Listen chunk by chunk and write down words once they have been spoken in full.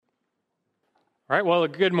All right, well, a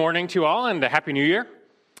good morning to all and a Happy New Year.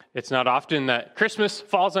 It's not often that Christmas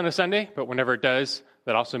falls on a Sunday, but whenever it does,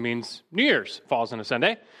 that also means New Year's falls on a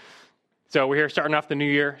Sunday. So we're here starting off the new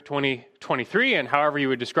year, 2023, and however you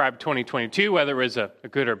would describe 2022, whether it was a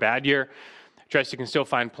good or bad year, I trust you can still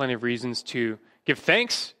find plenty of reasons to give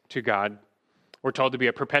thanks to God. We're told to be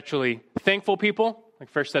a perpetually thankful people, like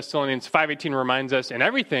 1 Thessalonians 5:18 reminds us, in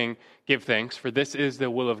everything give thanks, for this is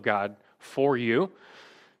the will of God for you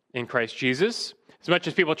in Christ Jesus. As much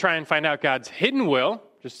as people try and find out God's hidden will,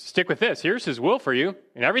 just stick with this. Here's his will for you.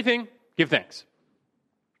 In everything, give thanks.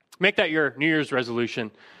 Make that your New Year's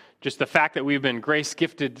resolution. Just the fact that we've been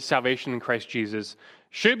grace-gifted salvation in Christ Jesus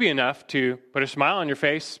should be enough to put a smile on your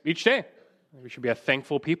face each day. We should be a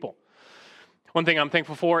thankful people. One thing I'm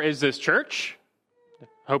thankful for is this church.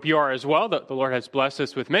 I hope you are as well. The Lord has blessed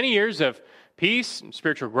us with many years of peace and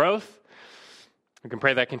spiritual growth. We can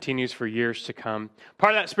pray that continues for years to come.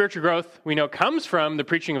 Part of that spiritual growth we know comes from the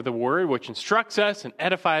preaching of the Word, which instructs us and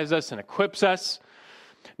edifies us and equips us.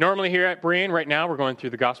 Normally here at Berean, right now, we're going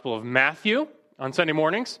through the Gospel of Matthew on Sunday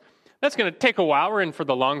mornings. That's going to take a while. We're in for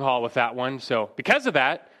the long haul with that one. So because of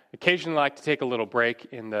that, occasionally I like to take a little break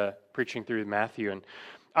in the preaching through Matthew. And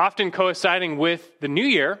often coinciding with the new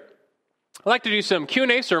year, I like to do some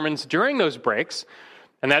Q&A sermons during those breaks.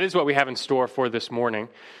 And that is what we have in store for this morning.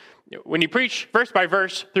 When you preach verse by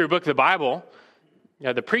verse through a book of the Bible,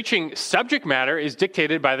 the preaching subject matter is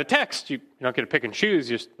dictated by the text. You don't get to pick and choose,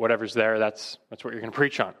 just whatever's there, that's what you're going to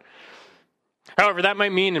preach on. However, that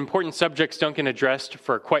might mean important subjects don't get addressed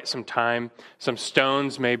for quite some time. Some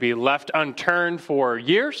stones may be left unturned for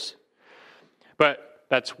years. But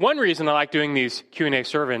that's one reason I like doing these Q&A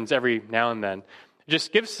sermons every now and then. It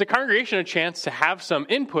just gives the congregation a chance to have some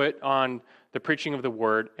input on the preaching of the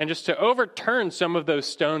Word, and just to overturn some of those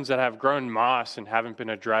stones that have grown moss and haven't been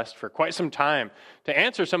addressed for quite some time, to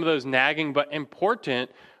answer some of those nagging but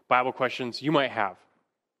important Bible questions you might have.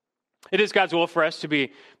 It is God's will for us to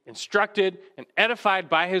be instructed and edified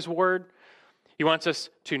by His Word. He wants us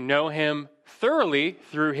to know Him thoroughly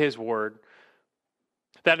through His Word.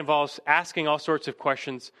 That involves asking all sorts of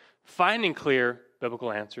questions, finding clear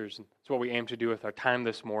biblical answers. And that's what we aim to do with our time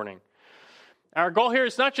this morning. Our goal here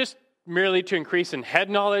is not just merely to increase in head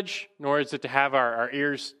knowledge, nor is it to have our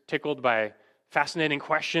ears tickled by fascinating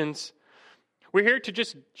questions. We're here to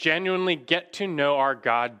just genuinely get to know our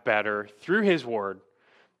God better through His Word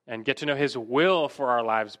and get to know His will for our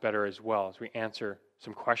lives better as well as we answer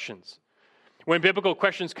some questions. When biblical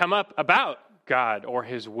questions come up about God or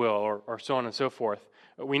His will or so on and so forth,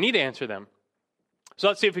 we need to answer them. So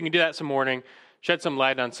let's see if we can do that some morning, shed some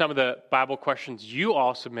light on some of the Bible questions you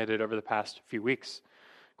all submitted over the past few weeks.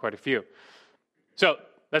 Quite a few. So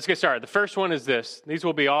let's get started. The first one is this. These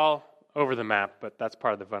will be all over the map, but that's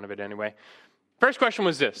part of the fun of it anyway. First question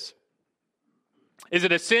was this. Is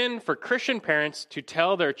it a sin for Christian parents to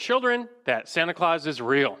tell their children that Santa Claus is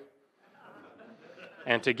real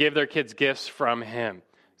and to give their kids gifts from him?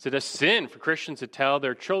 Is it a sin for Christians to tell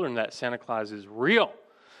their children that Santa Claus is real?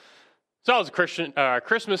 So that was a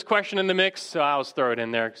Christmas question in the mix, so I'll just throw it in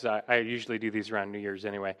there because I usually do these around New Year's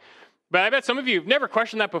anyway. But I bet some of you have never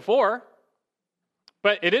questioned that before,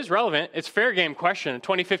 but it is relevant. It's a fair game question. A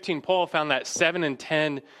 2015 poll found that 7 in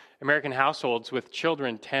 10 American households with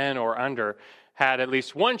children 10 or under had at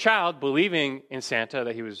least one child believing in Santa,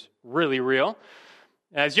 that he was really real.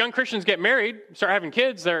 As young Christians get married, start having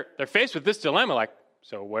kids, they're faced with this dilemma, like,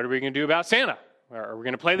 so what are we going to do about Santa? Are we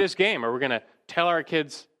going to play this game? Are we going to tell our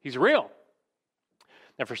kids he's real?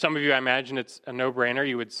 Now, for some of you, I imagine it's a no-brainer.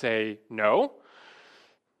 You would say no.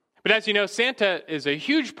 But as you know, Santa is a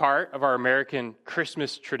huge part of our American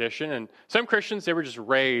Christmas tradition, and some Christians, they were just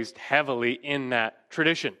raised heavily in that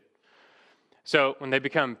tradition. So when they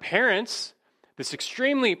become parents, this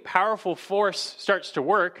extremely powerful force starts to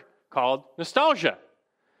work called nostalgia.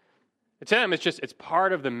 To them, it's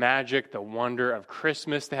part of the magic, the wonder of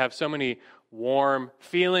Christmas. They have so many warm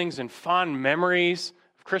feelings and fond memories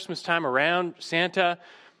of Christmas time around Santa.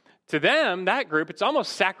 To them, that group, it's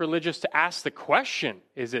almost sacrilegious to ask the question,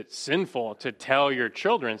 is it sinful to tell your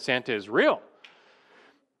children Santa is real?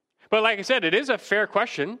 But like I said, it is a fair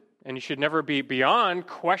question, and you should never be beyond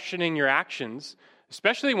questioning your actions,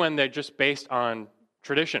 especially when they're just based on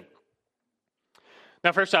tradition.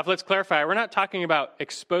 Now, first off, let's clarify, we're not talking about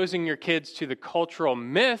exposing your kids to the cultural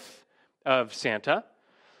myth of Santa.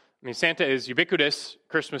 I mean, Santa is ubiquitous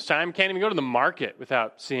Christmas time. Can't even go to the market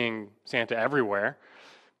without seeing Santa everywhere.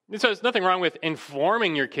 And so there's nothing wrong with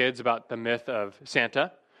informing your kids about the myth of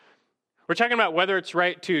Santa. We're talking about whether it's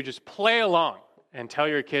right to just play along and tell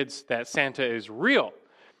your kids that Santa is real.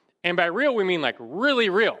 And by real, we mean like really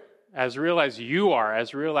real. as real as you are,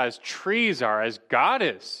 as real as trees are, as God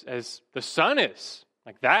is, as the sun is,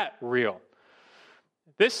 like that real.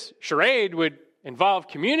 This charade would involve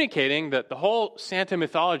communicating the whole Santa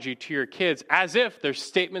mythology to your kids as if they're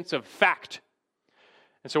statements of fact.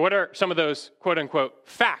 And so what are some of those quote-unquote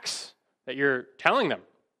facts that you're telling them?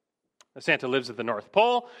 That Santa lives at the North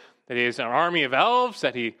Pole, that he has an army of elves,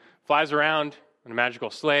 that he flies around in a magical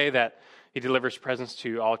sleigh, that he delivers presents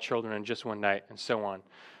to all children in just one night, and so on.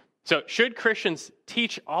 So should Christians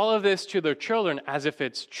teach all of this to their children as if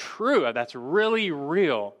it's true, that's really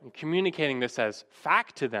real, and communicating this as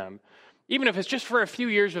fact to them, even if it's just for a few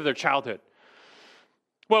years of their childhood?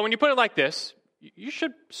 Well, when you put it like this, you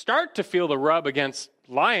should start to feel the rub against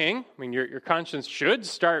lying. I mean, your conscience should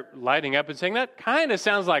start lighting up and saying, that kind of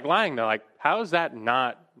sounds like lying, though. Like, how is that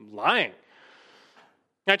not lying?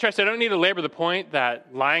 I trust I don't need to labor the point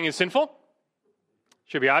that lying is sinful. It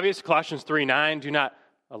should be obvious. Colossians 3:9, do not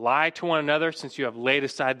lie to one another since you have laid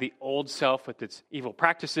aside the old self with its evil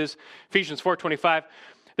practices. Ephesians 4:25,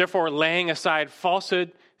 therefore laying aside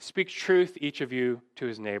falsehood, speak truth, each of you to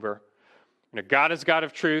his neighbor. God is God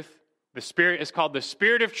of truth. The Spirit is called the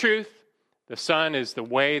Spirit of truth. The Son is the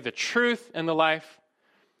way, the truth, and the life.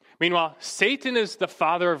 Meanwhile, Satan is the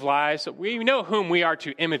father of lies, so we know whom we are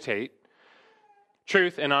to imitate.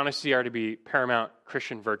 Truth and honesty are to be paramount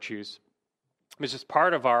Christian virtues. This is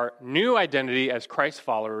part of our new identity as Christ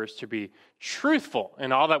followers, to be truthful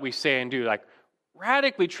in all that we say and do, like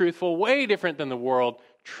radically truthful, way different than the world,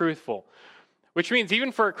 truthful. Which means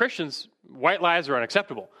even for Christians, white lies are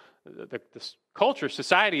unacceptable. This culture,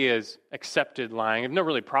 society has accepted lying. I have no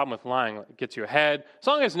really problem with lying. It gets you ahead. As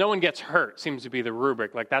long as no one gets hurt seems to be the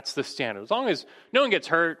rubric. Like that's the standard. As long as no one gets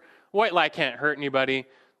hurt, white lie can't hurt anybody.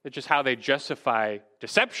 It's just how they justify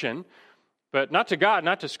deception. But not to God,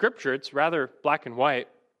 not to Scripture. It's rather black and white.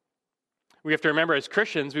 We have to remember as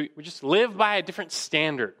Christians, we just live by a different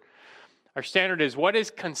standard. Our standard is what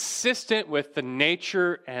is consistent with the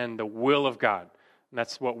nature and the will of God. And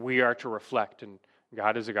that's what we are to reflect. And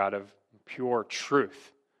God is a God of pure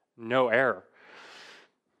truth, no error.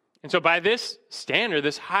 And so by this standard,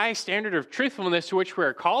 this high standard of truthfulness to which we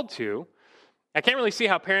are called to, I can't really see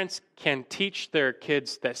how parents can teach their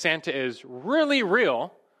kids that Santa is really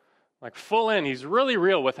real, like full in, he's really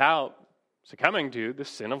real without succumbing to the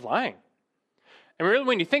sin of lying. And really,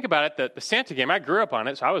 when you think about it, the Santa game, I grew up on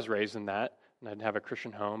it, so I was raised in that, and I didn't have a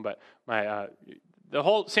Christian home, but the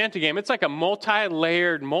whole Santa game, it's like a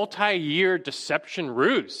multi-layered, multi-year deception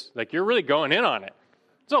ruse. Like, you're really going in on it.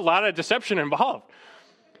 There's a lot of deception involved.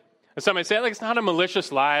 And some might say, like, it's not a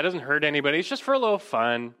malicious lie, it doesn't hurt anybody, it's just for a little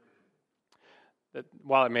fun. That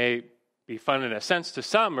while it may be fun in a sense to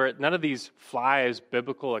some, none of these fly as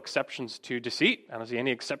biblical exceptions to deceit. I don't see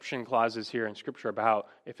any exception clauses here in Scripture about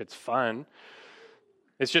if it's fun.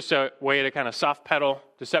 It's just a way to kind of soft pedal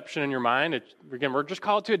deception in your mind. Again, we're just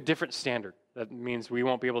called to a different standard. That means we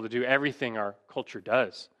won't be able to do everything our culture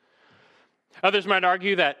does. Others might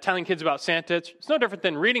argue that telling kids about Santa, it's no different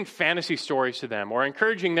than reading fantasy stories to them or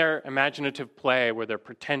encouraging their imaginative play where they're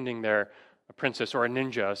pretending they're a princess or a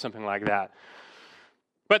ninja or something like that.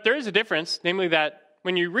 But there is a difference, namely that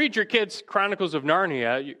when you read your kids Chronicles of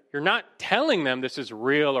Narnia, you're not telling them this is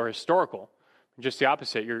real or historical. Just the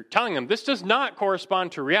opposite. You're telling them this does not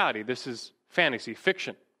correspond to reality. This is fantasy,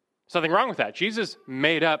 fiction. There's nothing wrong with that. Jesus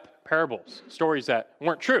made up parables, stories that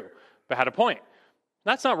weren't true, but had a point.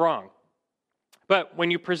 That's not wrong. But when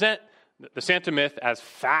you present the Santa myth as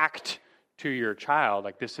fact to your child,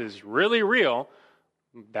 like this is really real,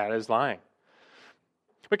 that is lying.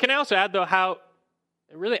 But can I also add, though, how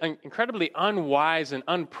really incredibly unwise and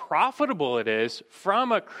unprofitable it is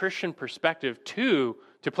from a Christian perspective to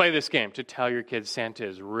play this game, to tell your kids Santa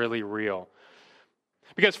is really real.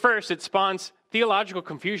 Because first, it spawns theological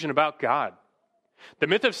confusion about God. The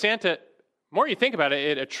myth of Santa, the more you think about it,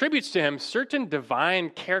 it attributes to him certain divine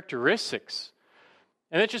characteristics.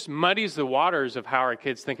 And it just muddies the waters of how our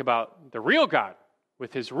kids think about the real God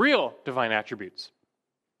with his real divine attributes.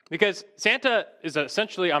 Because Santa is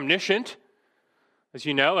essentially omniscient. As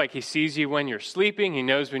you know, like he sees you when you're sleeping, he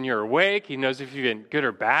knows when you're awake, he knows if you've been good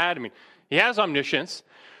or bad. I mean, he has omniscience.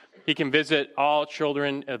 He can visit all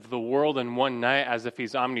children of the world in one night as if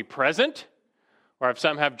he's omnipresent, or if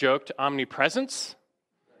some have joked, omnipresence.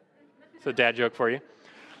 It's a dad joke for you.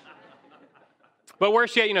 But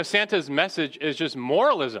worse yet, Santa's message is just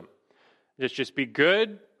moralism. It's just be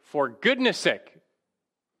good for goodness sake.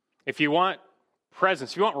 If you want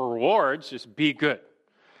presents, if you want rewards, just be good.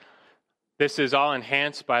 This is all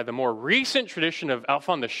enhanced by the more recent tradition of Elf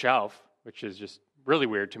on the Shelf, which is just really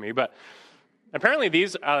weird to me. But apparently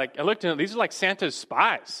these are like Santa's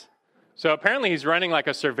spies. So apparently he's running like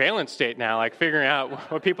a surveillance state now, like figuring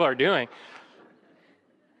out what people are doing.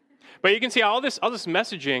 But you can see all this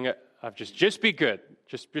messaging of just be good,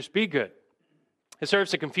 just be good. It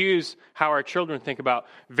serves to confuse how our children think about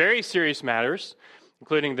very serious matters,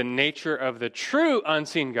 including the nature of the true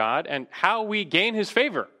unseen God and how we gain his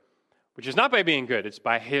favor, which is not by being good, it's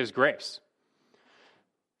by his grace.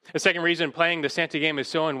 The second reason playing the Santa game is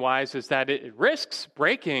so unwise is that it risks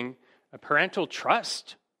breaking a parental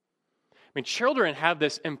trust. I mean, children have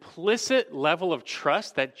this implicit level of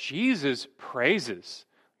trust that Jesus praises.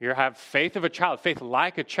 You have faith of a child, faith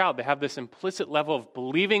like a child. They have this implicit level of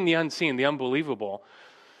believing the unseen, the unbelievable.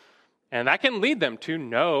 And that can lead them to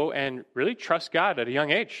know and really trust God at a young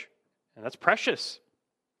age. And that's precious.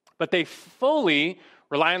 But they fully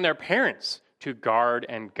rely on their parents to guard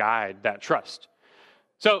and guide that trust.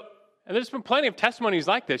 So, and there's been plenty of testimonies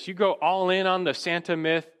like this. You go all in on the Santa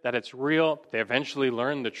myth, that it's real. They eventually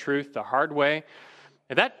learn the truth the hard way.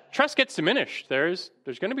 And that trust gets diminished. There's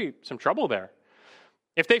going to be some trouble there.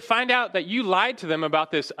 If they find out that you lied to them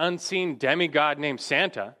about this unseen demigod named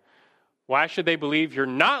Santa, why should they believe you're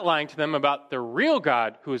not lying to them about the real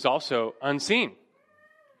God who is also unseen?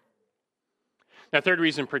 Now, third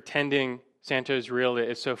reason pretending Santa is real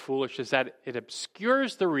is so foolish is that it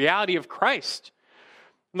obscures the reality of Christ.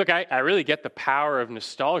 Look, I really get the power of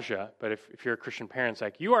nostalgia, but if you're a Christian parent, it's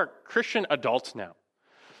like, you are Christian adults now.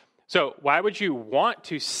 So why would you want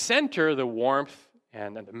to center the warmth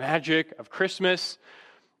and the magic of Christmas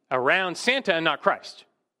around Santa and not Christ?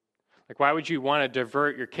 Like, why would you want to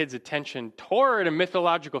divert your kids' attention toward a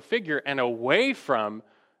mythological figure and away from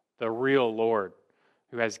the real Lord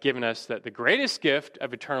who has given us the greatest gift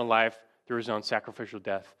of eternal life through his own sacrificial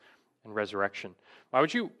death and resurrection? Why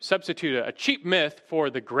would you substitute a cheap myth for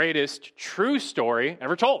the greatest true story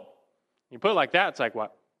ever told? You put it like that, it's like,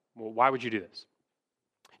 what? Well, why would you do this?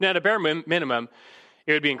 Now, at a bare minimum,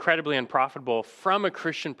 it would be incredibly unprofitable from a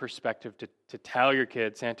Christian perspective to tell your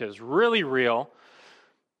kids Santa is really real.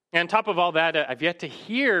 And on top of all that, I've yet to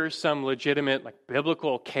hear some legitimate, like,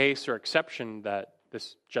 biblical case or exception that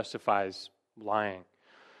this justifies lying.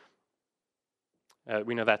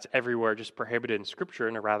 We know that's everywhere, just prohibited in Scripture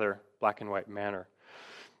in a rather black and white manner.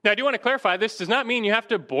 Now, I do want to clarify, this does not mean you have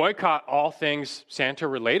to boycott all things Santa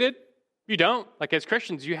related. You don't. Like, as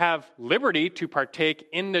Christians, you have liberty to partake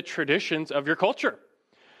in the traditions of your culture.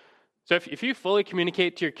 So if you fully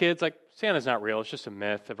communicate to your kids, like, Santa's not real, it's just a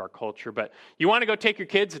myth of our culture, but you want to go take your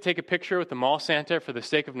kids to take a picture with the mall Santa for the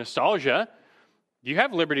sake of nostalgia, you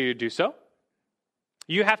have liberty to do so.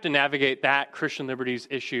 You have to navigate that Christian liberties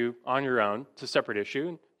issue on your own. It's a separate issue,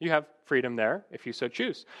 and you have freedom there if you so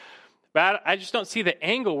choose. But I just don't see the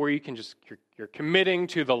angle where you can you're committing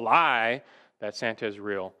to the lie that Santa is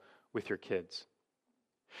real with your kids.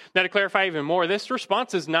 Now, to clarify even more, this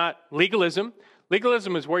response is not legalism.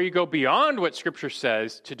 Legalism is where you go beyond what Scripture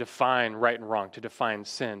says to define right and wrong, to define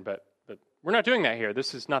sin. But we're not doing that here.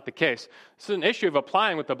 This is not the case. This is an issue of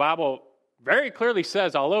applying what the Bible very clearly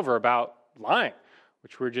says all over about lying,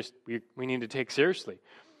 which we need to take seriously.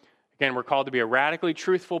 Again, we're called to be a radically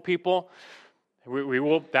truthful people.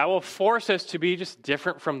 That will force us to be just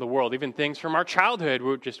different from the world. Even things from our childhood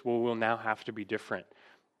will now have to be different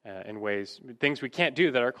in ways, things we can't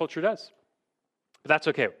do that our culture does. But that's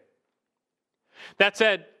okay. That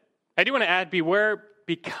said, I do want to add, beware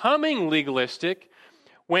becoming legalistic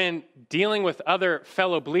when dealing with other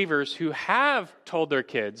fellow believers who have told their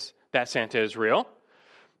kids that Santa is real.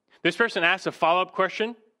 This person asks a follow-up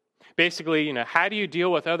question. Basically, how do you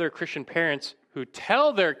deal with other Christian parents who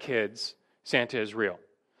tell their kids Santa is real?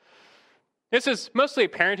 This is mostly a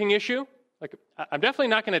parenting issue. Like, I'm definitely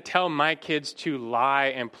not going to tell my kids to lie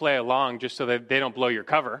and play along just so that they don't blow your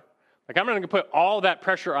cover. Like, I'm not going to put all that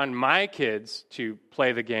pressure on my kids to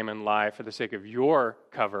play the game and lie for the sake of your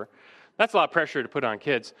cover. That's a lot of pressure to put on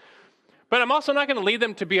kids. But I'm also not going to lead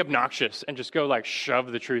them to be obnoxious and just go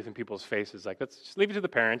shove the truth in people's faces. Let's just leave it to the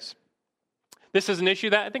parents. This is an issue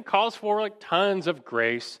that I think calls for tons of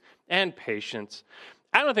grace and patience.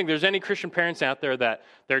 I don't think there's any Christian parents out there that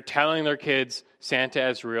they're telling their kids Santa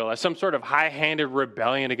is real as some sort of high-handed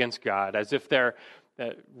rebellion against God, as if they're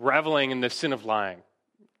reveling in the sin of lying.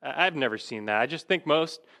 I've never seen that. I just think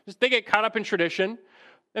they get caught up in tradition,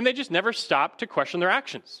 and they just never stop to question their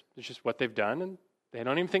actions. It's just what they've done, and they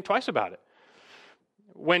don't even think twice about it.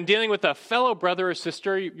 When dealing with a fellow brother or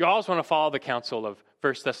sister, you always want to follow the counsel of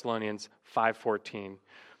 1 Thessalonians 5:14,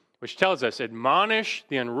 which tells us, admonish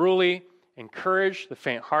the unruly, encourage the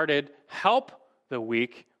faint-hearted, help the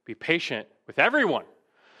weak, be patient with everyone.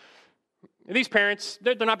 These parents,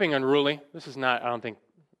 they're not being unruly. This is not, I don't think,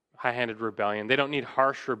 high-handed rebellion. They don't need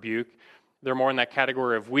harsh rebuke. They're more in that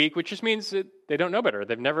category of weak, which just means that they don't know better.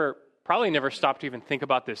 They've probably never stopped to even think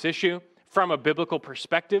about this issue from a biblical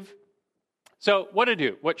perspective. So what to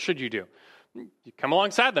do? What should you do? You come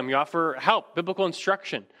alongside them. You offer help, biblical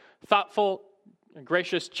instruction, thoughtful,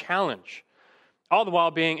 gracious challenge, all the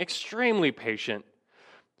while being extremely patient.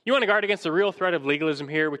 You want to guard against the real threat of legalism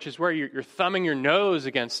here, which is where you're thumbing your nose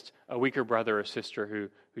against a weaker brother or sister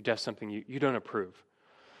who does something you don't approve.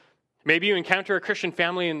 Maybe you encounter a Christian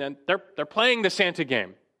family and then they're playing the Santa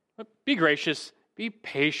game. Be gracious, be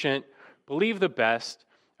patient, believe the best,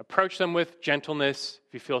 approach them with gentleness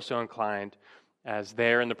if you feel so inclined, as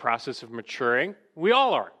they're in the process of maturing. We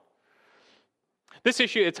all are. This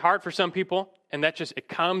issue, it's hard for some people, and it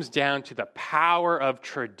comes down to the power of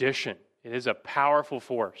tradition. It is a powerful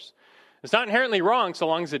force. It's not inherently wrong so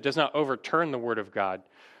long as it does not overturn the Word of God.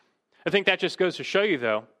 I think that just goes to show you,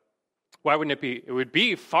 though, why wouldn't it be? It would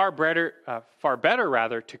be far better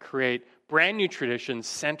to create brand new traditions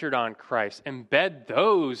centered on Christ. Embed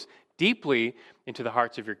those deeply into the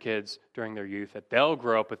hearts of your kids during their youth, that they'll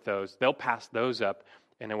grow up with those. They'll pass those up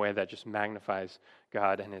in a way that just magnifies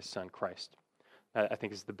God and His Son, Christ. I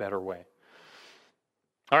think is the better way.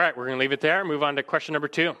 All right, we're going to leave it there. Move on to question number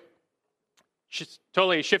 2.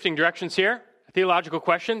 Totally shifting directions here. A theological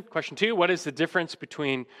question. Question 2, what is the difference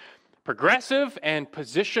between progressive and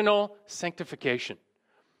positional sanctification?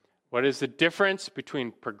 What is the difference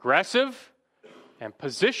between progressive and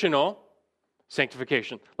positional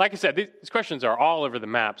sanctification? Like I said, these questions are all over the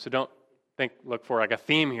map, so don't look for like a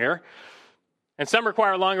theme here. And some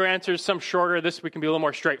require longer answers, some shorter. This we can be a little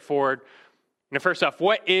more straightforward. And first off,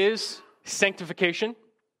 what is sanctification?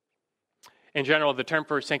 In general, the term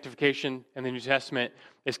for sanctification in the New Testament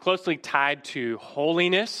is closely tied to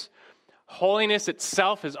holiness. Holiness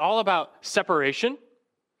itself is all about separation.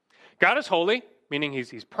 God is holy, meaning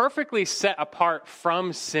He's perfectly set apart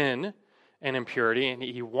from sin and impurity, and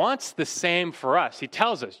He wants the same for us. He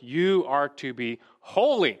tells us, you are to be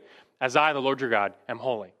holy, as I, the Lord your God, am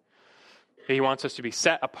holy. He wants us to be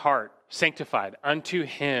set apart, sanctified unto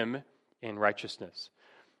Him in righteousness.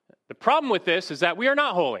 The problem with this is that we are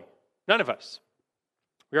not holy. None of us.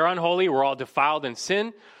 We are unholy. We're all defiled in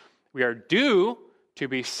sin. We are due to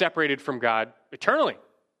be separated from God eternally.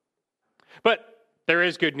 But there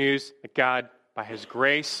is good news that God, by His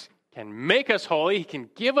grace, can make us holy. He can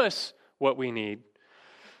give us what we need.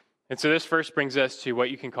 And so this first brings us to what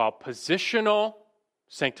you can call positional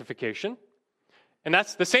sanctification. And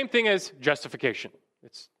that's the same thing as justification.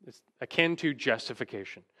 It's akin to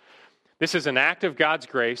justification. This is an act of God's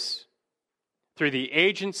grace through the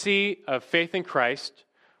agency of faith in Christ,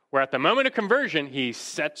 where at the moment of conversion, He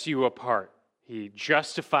sets you apart. He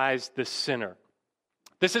justifies the sinner.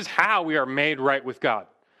 This is how we are made right with God.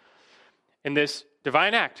 In this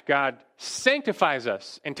divine act, God sanctifies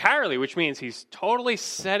us entirely, which means He's totally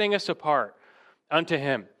setting us apart unto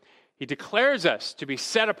Him. He declares us to be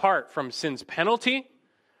set apart from sin's penalty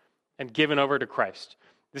and given over to Christ.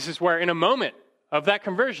 This is where in a moment of that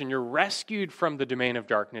conversion, you're rescued from the domain of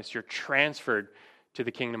darkness. You're transferred to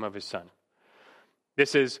the kingdom of His Son.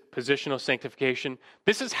 This is positional sanctification.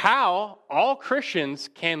 This is how all Christians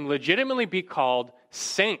can legitimately be called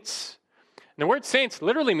saints. And the word saints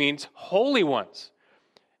literally means holy ones.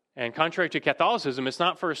 And contrary to Catholicism, it's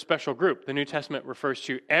not for a special group. The New Testament refers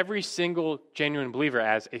to every single genuine believer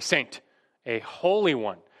as a saint, a holy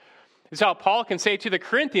one. This is how Paul can say to the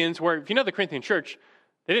Corinthians, where if you know the Corinthian church,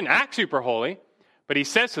 they didn't act super holy, but he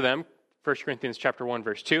says to them, 1 Corinthians chapter 1,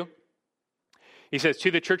 verse 2, he says,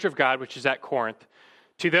 to the church of God, which is at Corinth,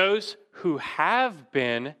 to those who have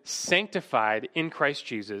been sanctified in Christ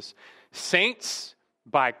Jesus, saints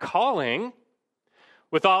by calling,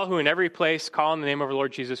 with all who in every place call on the name of our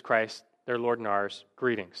Lord Jesus Christ, their Lord and ours,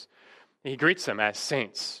 greetings. And he greets them as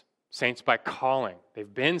saints, saints by calling.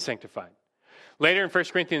 They've been sanctified. Later in 1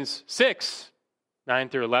 Corinthians 6, 9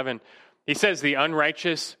 through 11, he says the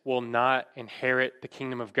unrighteous will not inherit the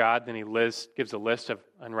kingdom of God. Then he gives a list of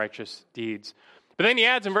unrighteous deeds. But then he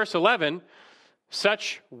adds in verse 11,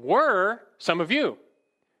 such were some of you.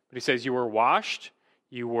 But he says you were washed,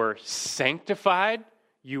 you were sanctified,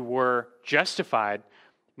 you were justified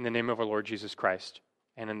in the name of our Lord Jesus Christ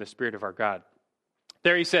and in the Spirit of our God.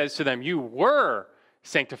 There he says to them, you were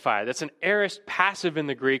sanctified. That's an aorist passive in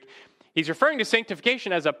the Greek. He's referring to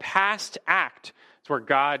sanctification as a past act. It's where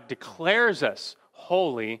God declares us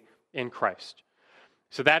holy in Christ.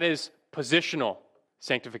 So that is positional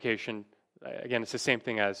sanctification. Again, it's the same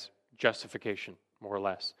thing as justification, more or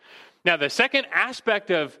less. Now, the second aspect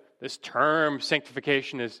of this term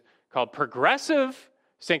sanctification is called progressive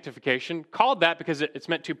sanctification, called that because it's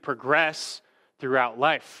meant to progress throughout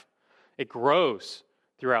life. It grows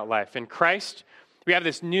throughout life. In Christ, we have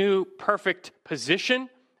this new perfect position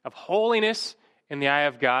of holiness in the eye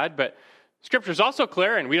of God, but Scripture is also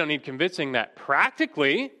clear, and we don't need convincing, that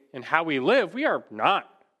practically in how we live, we are not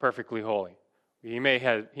perfectly holy. He may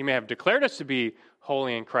have declared us to be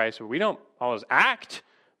holy in Christ, but we don't always act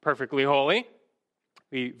perfectly holy.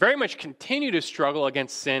 We very much continue to struggle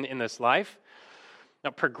against sin in this life. Now,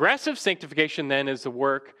 progressive sanctification then is the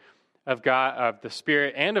work of God, of the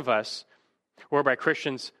Spirit, and of us, whereby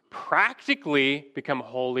Christians practically become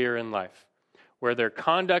holier in life, where their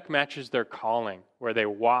conduct matches their calling, where they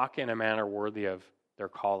walk in a manner worthy of their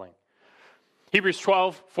calling. Hebrews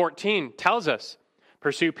 12:14 tells us,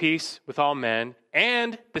 pursue peace with all men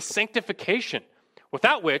and the sanctification,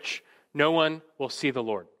 without which no one will see the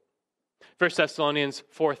Lord. 1 Thessalonians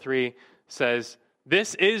 4:3 says,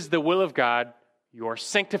 this is the will of God, your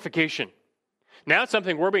sanctification. Now it's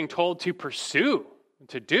something we're being told to pursue,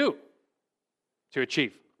 to do, to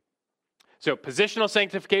achieve. So positional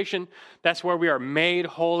sanctification, that's where we are made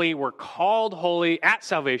holy. We're called holy at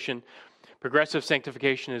salvation. Progressive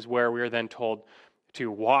sanctification is where we are then told to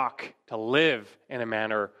walk, to live in a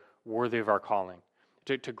manner worthy of our calling,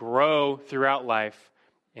 to grow throughout life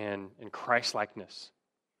in Christ-likeness.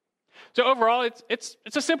 So overall, it's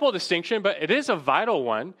a simple distinction, but it is a vital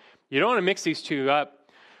one. You don't want to mix these two up.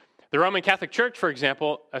 The Roman Catholic Church, for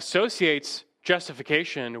example, associates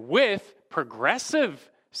justification with progressive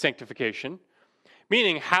sanctification,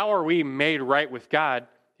 meaning how are we made right with God?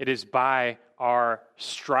 It is by our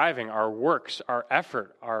striving, our works, our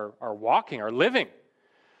effort, our walking, our living.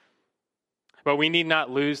 But we need not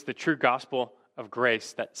lose the true gospel of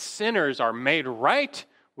grace, that sinners are made right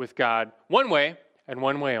with God one way and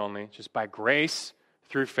one way only, just by grace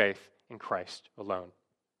through faith in Christ alone.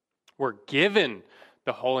 We're given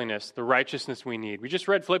the holiness, the righteousness we need. We just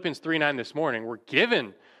read Philippians 3:9 this morning. We're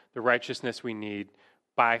given the righteousness we need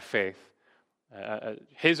by faith.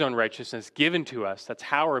 His own righteousness given to us. That's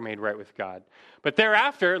how we're made right with God. But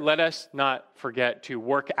thereafter, let us not forget to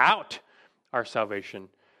work out our salvation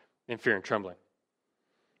in fear and trembling.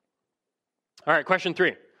 All right, question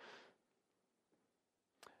 3.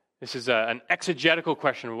 This is an exegetical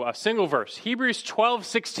question, a single verse. Hebrews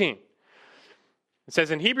 12:16. It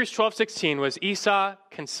says in Hebrews 12:16, was Esau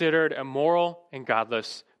considered immoral and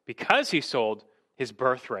godless because he sold his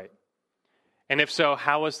birthright? And if so,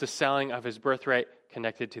 how was the selling of his birthright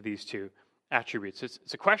connected to these two attributes?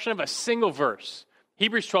 It's a question of a single verse.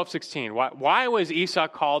 Hebrews 12:16. Why was Esau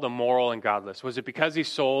called immoral and godless? Was it because he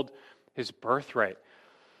sold his birthright?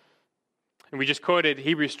 And we just quoted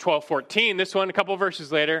Hebrews 12:14. This one, a couple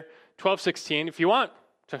verses later, 12:16. If you want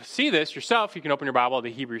to see this yourself, you can open your Bible to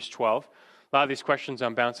Hebrews 12. A lot of these questions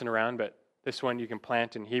I'm bouncing around, but this one you can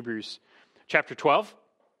plant in Hebrews chapter 12.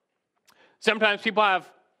 Sometimes people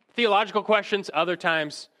have theological questions, other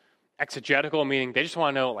times exegetical, meaning they just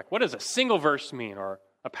want to know, like, what does a single verse mean or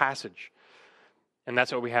a passage? And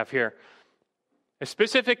that's what we have here. A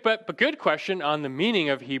specific but good question on the meaning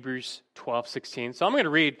of Hebrews 12:16. So I'm going to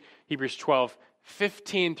read Hebrews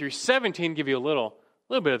 12:15 through 17, give you a little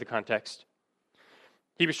bit of the context.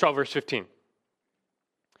 Hebrews 12, verse 15.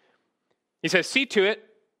 He says, see to it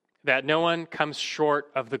that no one comes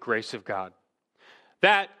short of the grace of God,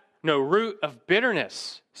 that no root of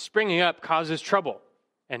bitterness springing up causes trouble,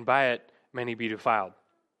 and by it many be defiled.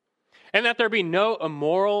 And that there be no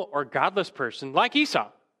immoral or godless person like Esau,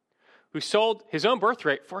 who sold his own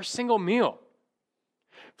birthright for a single meal.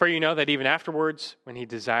 For you know that even afterwards, when he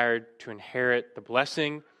desired to inherit the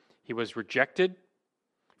blessing, he was rejected.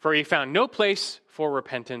 For he found no place for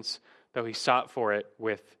repentance, though he sought for it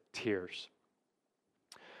with tears.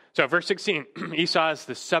 So verse 16, Esau is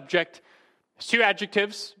the subject. There's two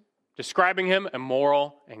adjectives describing him,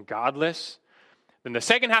 immoral and godless. Then the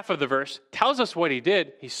second half of the verse tells us what he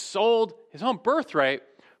did. He sold his own birthright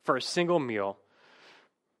for a single meal.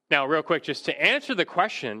 Now, real quick, just to answer the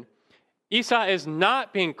question, Esau is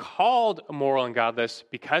not being called immoral and godless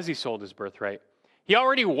because he sold his birthright. He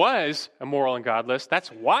already was immoral and godless.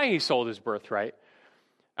 That's why he sold his birthright.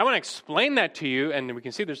 I want to explain that to you, and we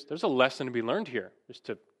can see there's a lesson to be learned here, just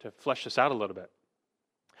to flesh this out a little bit.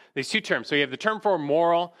 These two terms. So you have the term for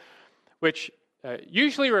moral, which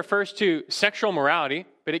usually refers to sexual morality,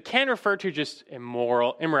 but it can refer to just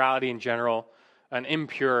immorality in general, an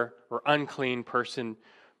impure or unclean person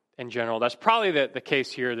in general. That's probably the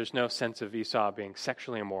case here. There's no sense of Esau being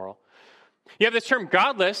sexually immoral. You have this term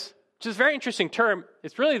godless, which is a very interesting term.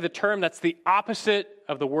 It's really the term that's the opposite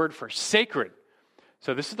of the word for sacred.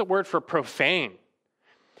 So this is the word for profane.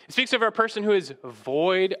 It speaks of a person who is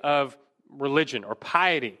void of religion or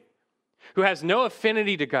piety, who has no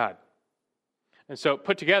affinity to God. And so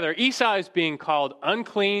put together, Esau is being called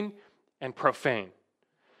unclean and profane.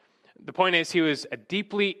 The point is, he was a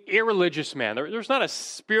deeply irreligious man. There's not a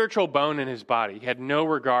spiritual bone in his body. He had no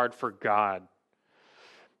regard for God.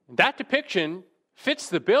 That depiction fits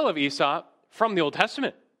the bill of Esau from the Old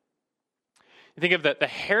Testament. You think of the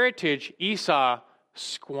heritage Esau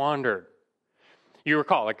squandered. You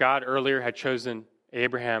recall that God earlier had chosen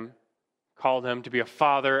Abraham, called him to be a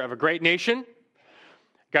father of a great nation.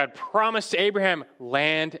 God promised to Abraham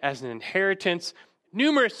land as an inheritance,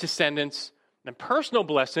 numerous descendants, and personal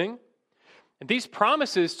blessing. And these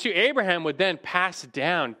promises to Abraham would then pass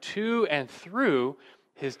down to and through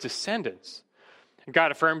his descendants. And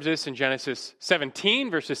God affirms this in Genesis 17,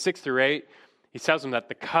 verses 6 through 8. He tells them that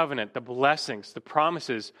the covenant, the blessings, the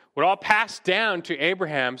promises would all pass down to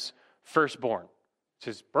Abraham's firstborn. It's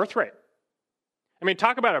his birthright. I mean,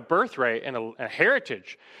 talk about a birthright and a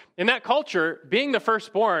heritage. In that culture, being the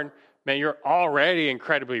firstborn meant you're already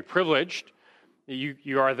incredibly privileged.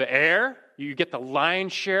 You are the heir. You get the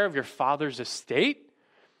lion's share of your father's estate.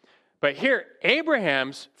 But here,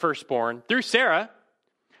 Abraham's firstborn, through Sarah,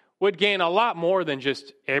 would gain a lot more than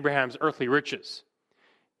just Abraham's earthly riches.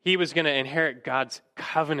 He was going to inherit God's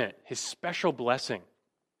covenant, his special blessing.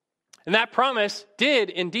 And that promise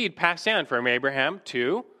did indeed pass down from Abraham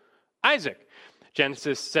to Isaac.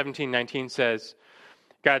 Genesis 17:19 says,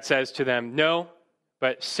 God says to them, "No,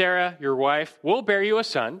 but Sarah, your wife, will bear you a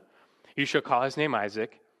son. You shall call his name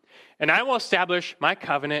Isaac. And I will establish my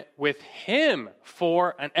covenant with him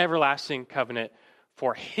for an everlasting covenant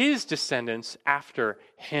for his descendants after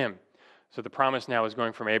him." So the promise now is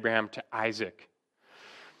going from Abraham to Isaac.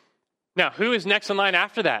 Now, who is next in line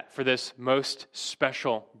after that for this most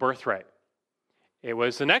special birthright? It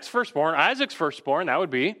was the next firstborn, Isaac's firstborn. That would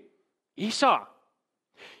be Esau.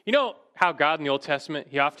 You know how God in the Old Testament,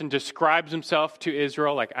 he often describes himself to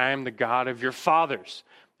Israel like, "I am the God of your fathers.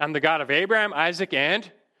 I'm the God of Abraham, Isaac,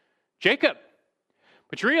 and Jacob."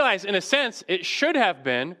 But you realize, in a sense, it should have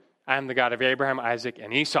been, "I am the God of Abraham, Isaac,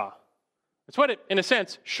 and Esau." That's what it, in a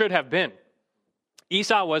sense, should have been.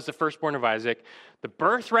 Esau was the firstborn of Isaac. The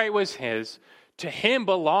birthright was his. To him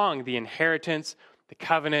belonged the inheritance, the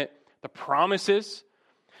covenant, the promises.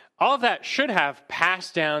 All of that should have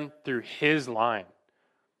passed down through his line.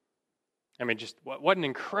 I mean, just what an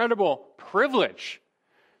incredible privilege.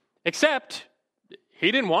 Except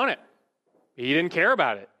he didn't want it. He didn't care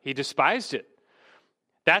about it. He despised it.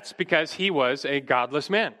 That's because he was a godless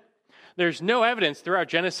man. There's no evidence throughout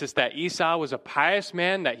Genesis that Esau was a pious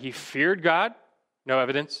man, that he feared God. No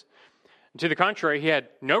evidence. And to the contrary, he had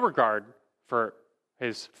no regard for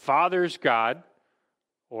his father's God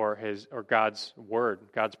or God's word,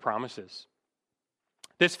 God's promises.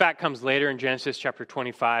 This fact comes later in Genesis chapter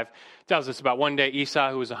 25. It tells us about one day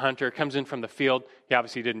Esau, who was a hunter, comes in from the field. He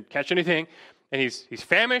obviously didn't catch anything. And he's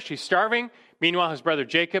famished, he's starving. Meanwhile, his brother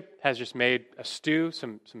Jacob has just made a stew,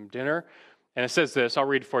 some dinner. And it says this, I'll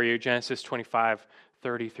read for you, Genesis 25,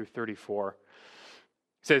 30 through 34.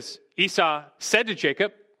 It says, Esau said to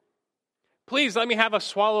Jacob, "Please let me have a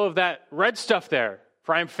swallow of that red stuff there,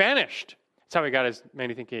 for I am famished." That's how he got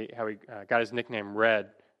his nickname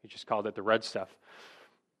Red. He just called it the red stuff.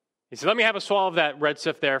 He said, "Let me have a swallow of that red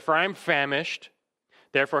stuff there, for I am famished."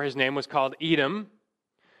 Therefore his name was called Edom.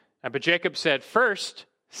 But Jacob said, "First,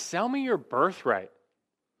 sell me your birthright."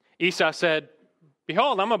 Esau said,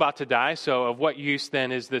 "Behold, I'm about to die, so of what use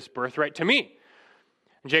then is this birthright to me?"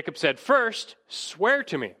 And Jacob said, "First, swear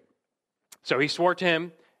to me." So he swore to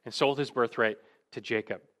him and sold his birthright to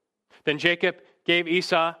Jacob. Then Jacob gave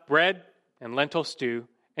Esau bread and lentil stew,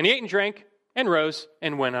 and he ate and drank and rose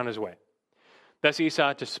and went on his way. Thus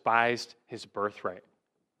Esau despised his birthright.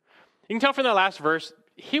 You can tell from that last verse,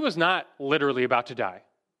 he was not literally about to die.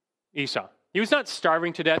 Esau. He was not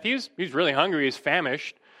starving to death. He was really hungry. He's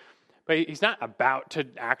famished. But he's not about to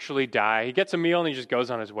actually die. He gets a meal and he just goes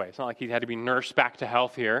on his way. It's not like he had to be nursed back to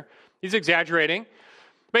health here. He's exaggerating.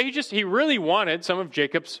 But he really wanted some of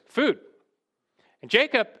Jacob's food. And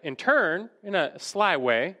Jacob, in turn, in a sly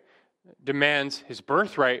way, demands his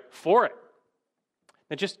birthright for it.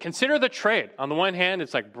 Now just consider the trade. On the one hand,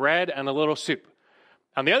 it's like bread and a little soup.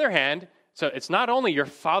 On the other hand, so it's not only your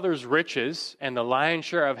father's riches and the lion's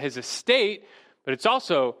share of his estate, but it's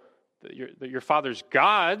also your father's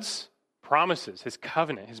God's promises, his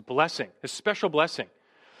covenant, his blessing, his special blessing.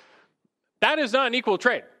 That is not an equal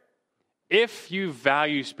trade. If you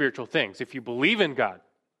value spiritual things, if you believe in God.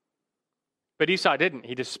 But Esau didn't.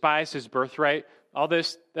 He despised his birthright. All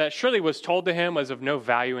this that surely was told to him was of no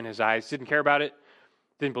value in his eyes. Didn't care about it.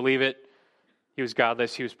 Didn't believe it. He was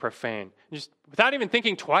godless. He was profane. Just without even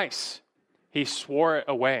thinking twice, he swore it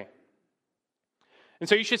away. And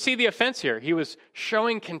so you should see the offense here. He was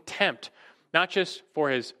showing contempt, not just for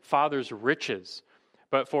his father's riches,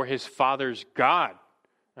 but for his father's God,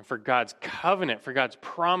 and for God's covenant, for God's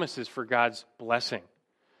promises, for God's blessing.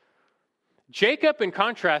 Jacob, in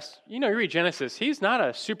contrast, you read Genesis, he's not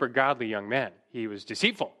a super godly young man. He was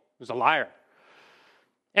deceitful. He was a liar.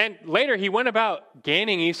 And later, he went about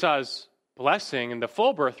gaining Esau's blessing and the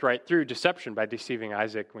full birthright through deception by deceiving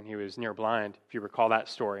Isaac when he was near blind, if you recall that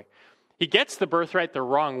story. He gets the birthright the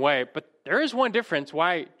wrong way, but there is one difference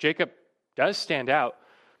why Jacob does stand out.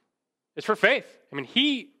 It's for faith.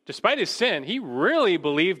 Despite his sin, he really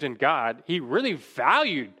believed in God. He really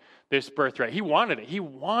valued this birthright. He wanted it. He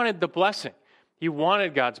wanted the blessing. He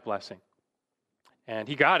wanted God's blessing. And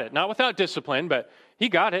he got it. Not without discipline, but he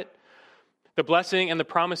got it. The blessing and the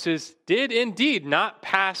promises did indeed not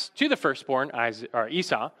pass to the firstborn,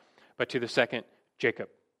 Esau, but to the second, Jacob.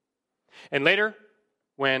 And later,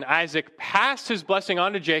 when Isaac passed his blessing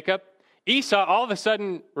on to Jacob, Esau all of a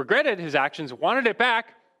sudden regretted his actions, wanted it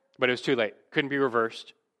back, but it was too late. Couldn't be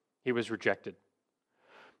reversed. He was rejected.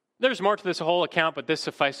 There's more to this whole account, but this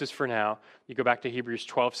suffices for now. You go back to Hebrews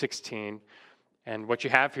 12:16, and what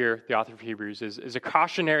you have here, the author of Hebrews, is a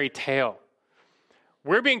cautionary tale.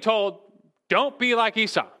 We're being told, don't be like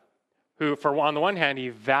Esau, who, on the one hand, he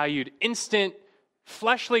valued instant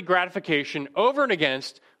fleshly gratification over and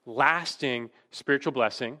against lasting spiritual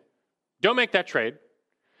blessing. Don't make that trade.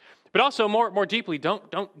 But also, more deeply,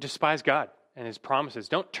 don't despise God and his promises.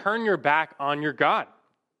 Don't turn your back on your God.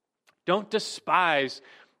 Don't despise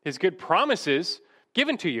his good promises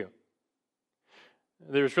given to you.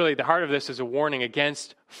 There's really, the heart of this is a warning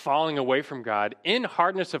against falling away from God in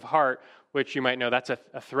hardness of heart, which you might know that's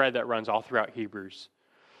a thread that runs all throughout Hebrews.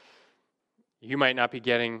 You might not be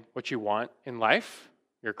getting what you want in life.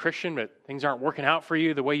 You're a Christian, but things aren't working out for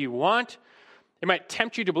you the way you want. It might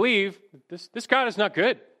tempt you to believe this God is not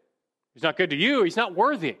good. He's not good to you. He's not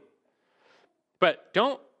worthy. But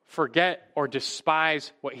don't forget or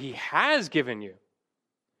despise what he has given you.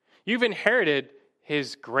 You've inherited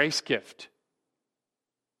his grace gift.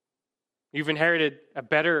 You've inherited a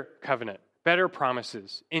better covenant, better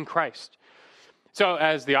promises in Christ. So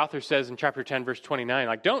as the author says in chapter 10, verse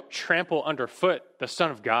 29, don't trample underfoot the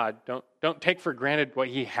Son of God. Don't take for granted what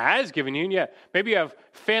he has given you. And yeah, maybe you have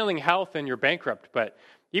failing health and you're bankrupt, but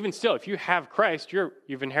even still, if you have Christ,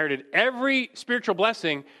 you've inherited every spiritual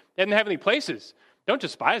blessing in the heavenly places. Don't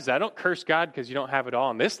despise that. Don't curse God because you don't have it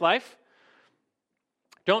all in this life.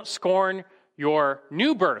 Don't scorn your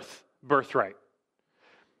new birthright.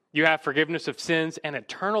 You have forgiveness of sins and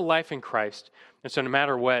eternal life in Christ. And so no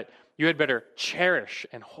matter what, you had better cherish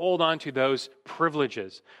and hold on to those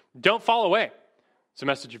privileges. Don't fall away. It's the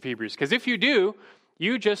message of Hebrews. Because if you do,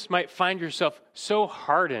 you just might find yourself so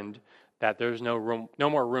hardened that there's no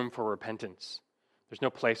more room for repentance. There's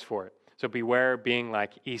no place for it. So beware being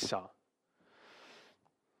like Esau.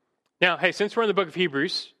 Now, hey, since we're in the book of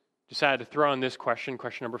Hebrews, decided to throw in this question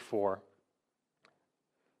number 4.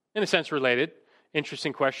 In a sense related,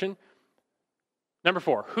 interesting question. Number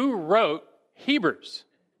 4, who wrote Hebrews?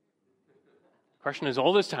 Question as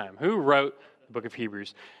old as time. Who wrote the book of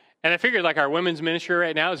Hebrews? And I figured our women's ministry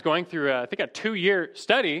right now is going through, a 2-year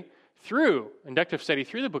inductive study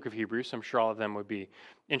through the book of Hebrews. So I'm sure all of them would be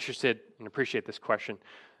interested and appreciate this question.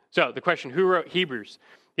 So the question, who wrote Hebrews?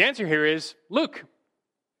 The answer here is Luke.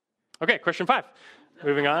 Okay, question 5.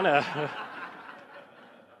 Moving on.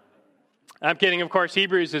 I'm kidding, of course.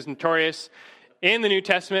 Hebrews is notorious in the New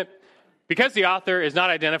Testament because the author is not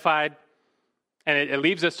identified, and it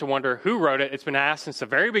leaves us to wonder who wrote it. It's been asked since the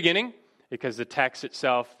very beginning because the text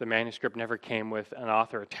itself, the manuscript, never came with an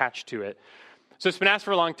author attached to it. So it's been asked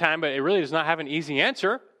for a long time, but it really does not have an easy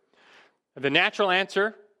answer. The natural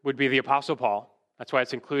answer would be the Apostle Paul. That's why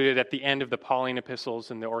it's included at the end of the Pauline epistles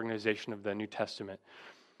in the organization of the New Testament.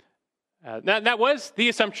 That was the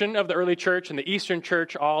assumption of the early church and the Eastern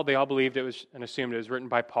church. They all believed it was and assumed it was written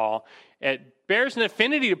by Paul. It bears an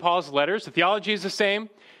affinity to Paul's letters. The theology is the same.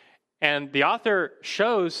 And the author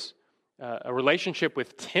shows a relationship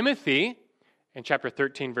with Timothy in chapter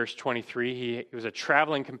 13, verse 23. He was a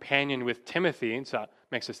traveling companion with Timothy, and so it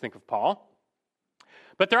makes us think of Paul.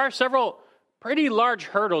 But there are several pretty large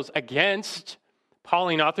hurdles against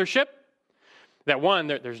Pauline authorship. That one,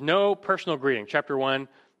 there's no personal greeting. Chapter 1,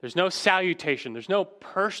 there's no salutation. There's no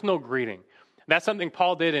personal greeting. That's something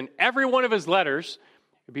Paul did in every one of his letters.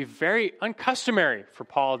 It would be very uncustomary for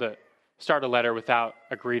Paul to start a letter without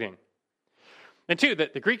a greeting. And 2,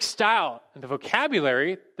 the Greek style and the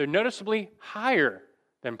vocabulary, they're noticeably higher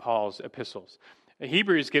than Paul's epistles.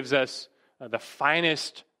 Hebrews gives us the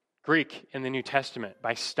finest Greek in the New Testament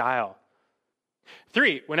by style.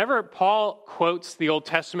 3, whenever Paul quotes the Old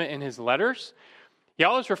Testament in his letters, he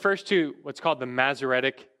always refers to what's called the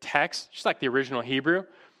Masoretic text, just like the original Hebrew.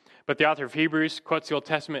 But the author of Hebrews quotes the Old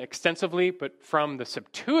Testament extensively, but from the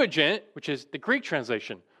Septuagint, which is the Greek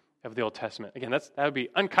translation of the Old Testament. Again, that would be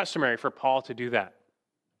uncustomary for Paul to do that.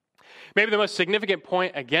 Maybe the most significant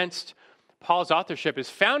point against Paul's authorship is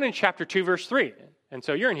found in chapter 2, verse 3. And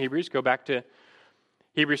so you're in Hebrews, go back to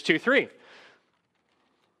Hebrews 2:3.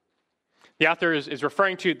 The author is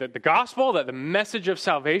referring to the gospel, the message of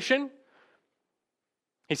salvation.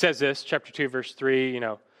 He says this, chapter 2, verse 3,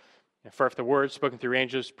 for if the words spoken through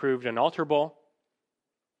angels proved unalterable.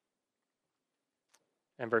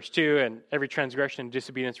 And verse 2, and every transgression and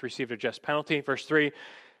disobedience received a just penalty. Verse 3,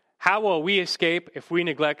 how will we escape if we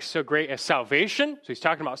neglect so great a salvation? So he's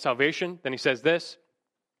talking about salvation. Then he says this,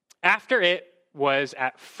 after it was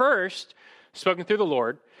at first spoken through the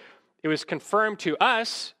Lord, it was confirmed to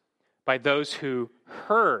us by those who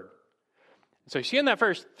heard. So you see in that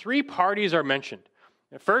verse, 3 parties are mentioned.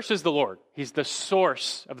 First is the Lord. He's the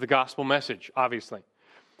source of the gospel message, obviously.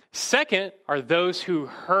 Second are those who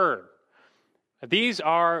heard. These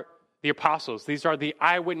are the apostles. These are the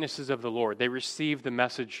eyewitnesses of the Lord. They received the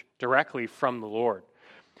message directly from the Lord.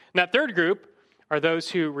 And that third group are those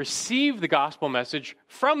who received the gospel message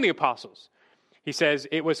from the apostles. He says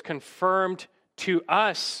it was confirmed to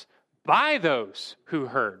us by those who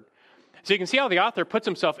heard. So you can see how the author puts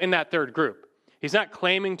himself in that third group. He's not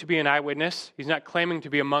claiming to be an eyewitness. He's not claiming to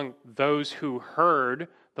be among those who heard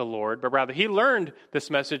the Lord, but rather he learned this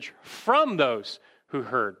message from those who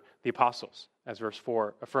heard the apostles, as verse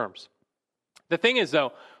 4 affirms. The thing is,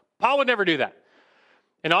 though, Paul would never do that.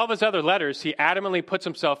 In all of his other letters, he adamantly puts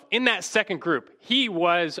himself in that second group. He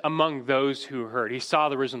was among those who heard. He saw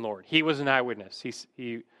the risen Lord. He was an eyewitness.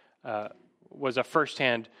 He was a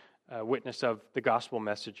firsthand witness of the gospel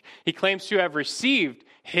message. He claims to have received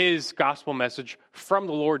his gospel message from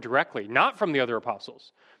the Lord directly, not from the other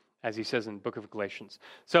apostles, as he says in the book of Galatians.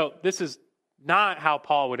 So this is not how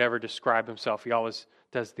Paul would ever describe himself. He always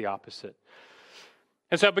does the opposite.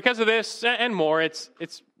 And so because of this and more, it's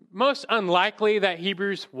most unlikely that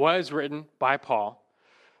Hebrews was written by Paul.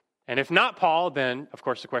 And if not Paul, then of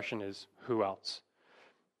course the question is, who else?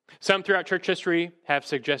 Some throughout church history have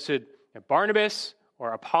suggested Barnabas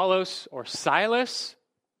or Apollos or Silas.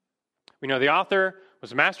 We know the author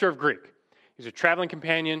was a master of Greek. He was a traveling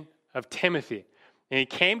companion of Timothy. And he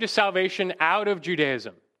came to salvation out of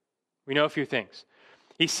Judaism. We know a few things.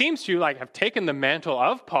 He seems to have taken the mantle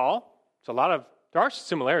of Paul. There are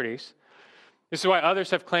similarities. This is why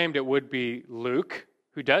others have claimed it would be Luke,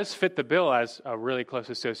 who does fit the bill as a really close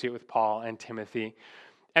associate with Paul and Timothy.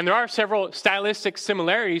 And there are several stylistic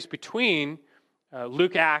similarities between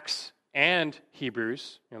Luke Acts and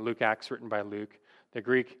Hebrews. Luke Acts written by Luke. The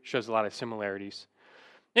Greek shows a lot of similarities.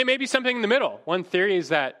 It may be something in the middle. One theory is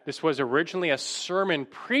that this was originally a sermon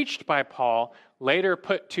preached by Paul, later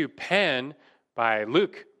put to pen by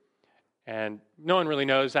Luke. And no one really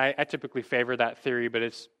knows. I typically favor that theory, but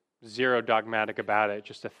it's zero dogmatic about it,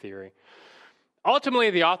 just a theory.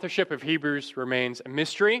 Ultimately, the authorship of Hebrews remains a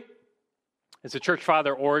mystery. As the church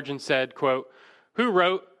father Origen said, quote, who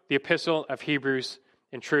wrote the epistle of Hebrews?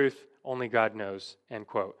 In truth, only God knows, end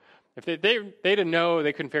quote. If they didn't know,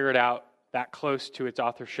 they couldn't figure it out that close to its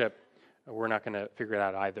authorship, we're not going to figure it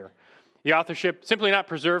out either. The authorship simply not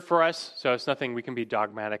preserved for us, so it's nothing we can be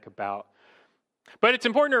dogmatic about. But it's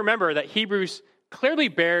important to remember that Hebrews clearly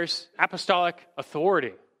bears apostolic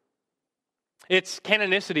authority. Its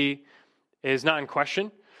canonicity is not in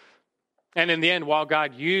question. And in the end, while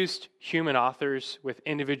God used human authors with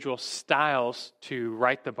individual styles to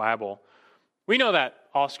write the Bible, we know that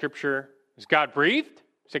all Scripture is God-breathed.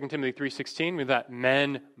 2 Timothy 3:16, we know that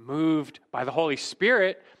men moved by the Holy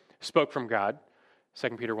Spirit spoke from God.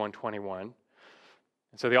 2 Peter 1:21.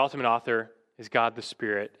 And so the ultimate author is God the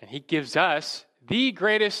Spirit, and he gives us the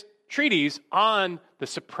greatest treatise on the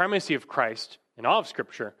supremacy of Christ in all of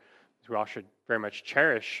Scripture. We all should very much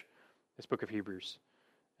cherish this book of Hebrews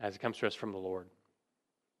as it comes to us from the Lord.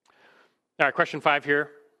 All right, question 5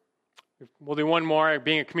 here. We'll do one more.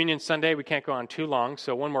 Being a communion Sunday, we can't go on too long,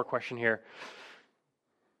 so one more question here.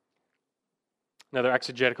 Another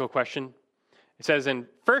exegetical question. It says in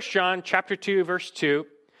 1 John chapter 2, verse 2,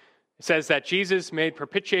 it says that Jesus made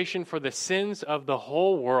propitiation for the sins of the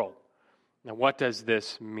whole world. Now, what does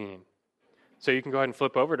this mean? So you can go ahead and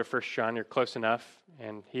flip over to 1 John. You're close enough.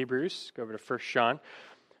 And Hebrews, go over to 1 John.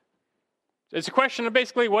 It's a question of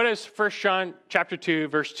basically what does 1 John chapter 2,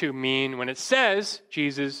 verse 2 mean when it says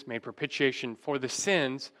Jesus made propitiation for the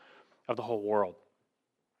sins of the whole world?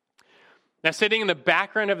 Now, sitting in the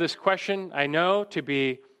background of this question, I know to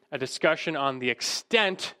be a discussion on the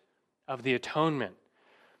extent of the atonement.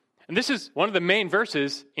 And this is one of the main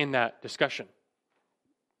verses in that discussion.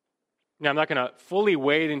 Now, I'm not going to fully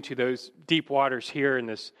wade into those deep waters here in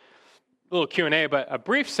this little Q&A, but a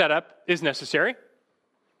brief setup is necessary.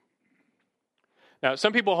 Now,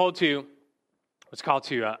 some people hold to what's called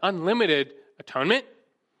unlimited atonement,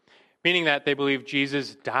 meaning that they believe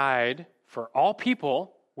Jesus died for all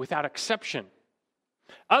people without exception.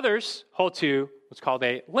 Others hold to what's called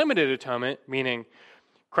a limited atonement, meaning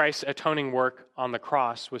Christ's atoning work on the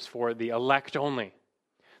cross was for the elect only.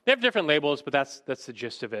 They have different labels, but that's the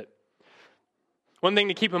gist of it. One thing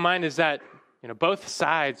to keep in mind is that both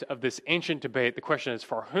sides of this ancient debate, the question is,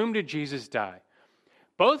 for whom did Jesus die?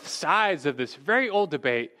 Both sides of this very old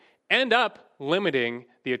debate end up limiting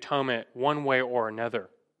the atonement one way or another.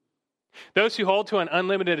 Those who hold to an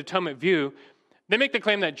unlimited atonement view, they make the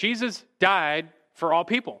claim that Jesus died for all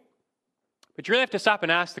people. But you really have to stop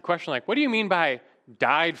and ask the question, what do you mean by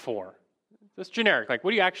died for? That's generic. What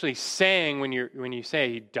are you actually saying when you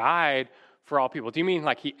say he died for all people? Do you mean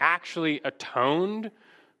he actually atoned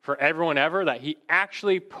for everyone ever, that he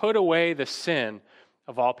actually put away the sin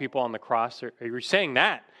of all people on the cross? Are you saying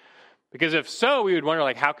that? Because if so, we would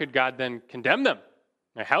wonder, how could God then condemn them?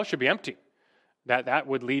 Hell should be empty. That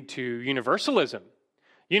would lead to universalism.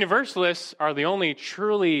 Universalists are the only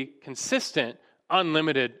truly consistent,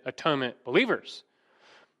 unlimited atonement believers.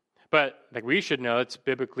 But we should know, it's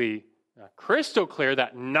biblically crystal clear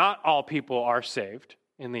that not all people are saved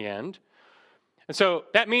in the end. And so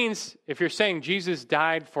that means if you're saying Jesus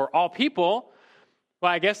died for all people,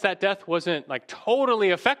 well, I guess that death wasn't totally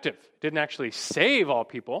effective. It didn't actually save all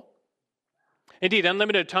people. Indeed,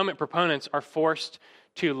 unlimited atonement proponents are forced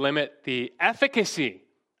to limit the efficacy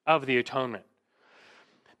of the atonement.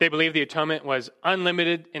 They believe the atonement was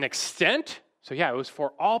unlimited in extent. So it was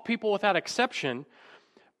for all people without exception,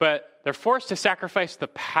 but they're forced to sacrifice the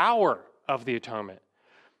power of the atonement.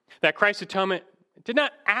 That Christ's atonement did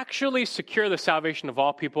not actually secure the salvation of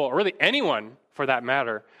all people, or really anyone for that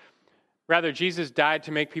matter. Rather, Jesus died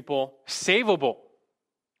to make people savable.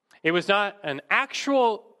 It was not an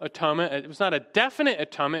actual atonement. It was not a definite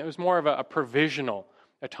atonement. It was more of a provisional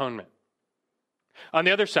atonement. On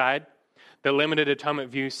the other side, the limited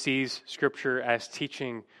atonement view sees Scripture as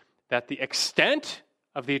teaching that the extent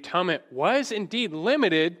of the atonement was indeed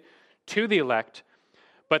limited to the elect,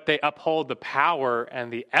 but they uphold the power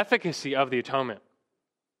and the efficacy of the atonement.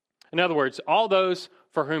 In other words, all those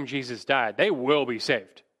for whom Jesus died, they will be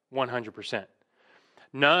saved, 100%.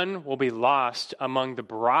 None will be lost among the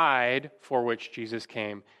bride for which Jesus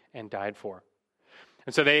came and died for.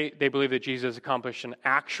 And so they believe that Jesus accomplished an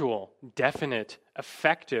actual, definite,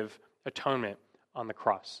 effective atonement on the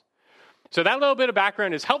cross. So that little bit of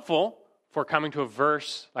background is helpful for coming to a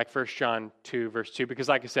verse like 1 John 2, verse 2, because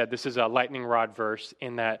like I said, this is a lightning rod verse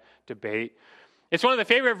in that debate. It's one of the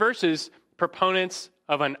favorite verses proponents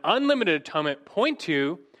of an unlimited atonement point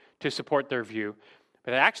to support their view,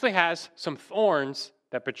 but it actually has some thorns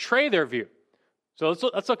that betray their view. So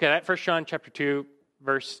let's look at it. 1 John chapter 2,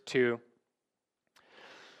 verse 2.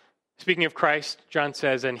 Speaking of Christ, John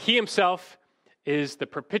says, "And he himself is the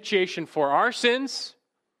propitiation for our sins,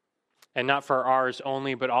 and not for ours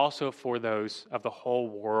only, but also for those of the whole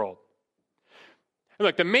world."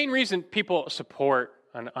 Look, the main reason people support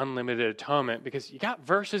an unlimited atonement, because you got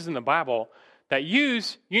verses in the Bible that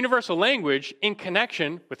use universal language in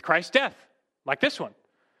connection with Christ's death, like this one.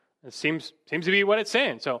 It seems to be what it's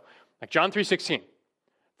saying. So, like John 3:16,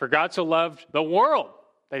 "For God so loved the world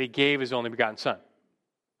that he gave his only begotten Son."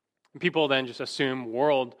 And people then just assume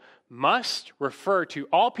world must refer to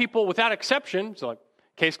all people without exception. So,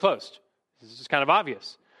 case closed. This is just kind of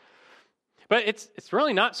obvious. But it's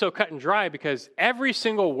really not so cut and dry, because every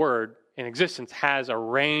single word in existence has a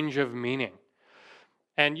range of meaning.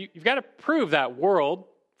 And you've got to prove that world,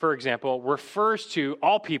 for example, refers to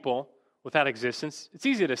all people without existence. It's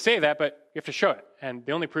easy to say that, but you have to show it. And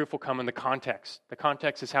the only proof will come in the context. The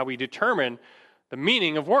context is how we determine the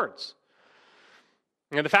meaning of words.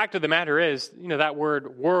 The fact of the matter is, that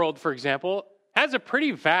word world, for example, has a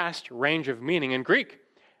pretty vast range of meaning in Greek.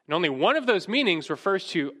 And only one of those meanings refers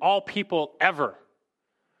to all people ever.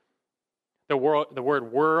 The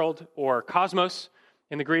word world, or cosmos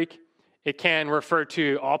in the Greek, it can refer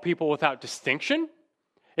to all people without distinction.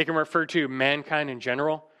 It can refer to mankind in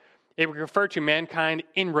general. It can refer to mankind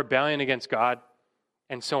in rebellion against God,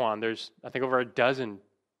 and so on. There's, I think, over a dozen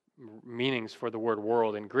meanings for the word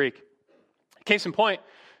world in Greek. Case in point,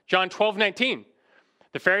 John 12:19.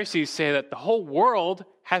 The Pharisees say that the whole world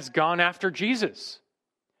has gone after Jesus.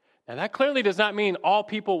 And that clearly does not mean all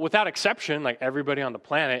people without exception, like everybody on the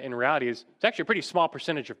planet. In reality, it's actually a pretty small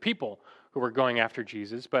percentage of people who were going after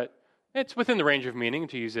Jesus, but it's within the range of meaning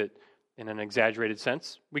to use it in an exaggerated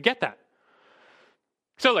sense. We get that.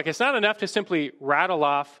 So look, it's not enough to simply rattle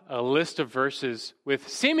off a list of verses with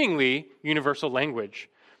seemingly universal language.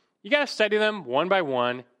 You got to study them one by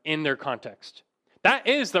one in their context. That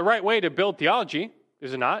is the right way to build theology,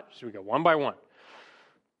 is it not? So we go one by one.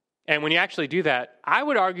 And when you actually do that, I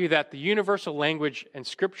would argue that the universal language in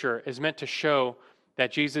Scripture is meant to show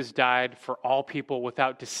that Jesus died for all people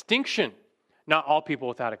without distinction, not all people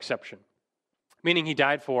without exception. Meaning he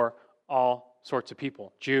died for all sorts of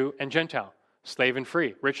people, Jew and Gentile, slave and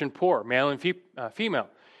free, rich and poor, male and female.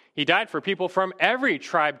 He died for people from every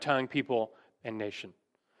tribe, tongue, people, and nation.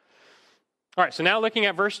 All right, so now looking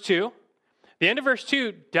at verse 2, the end of verse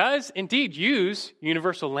 2 does indeed use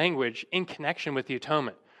universal language in connection with the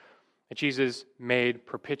atonement. That Jesus made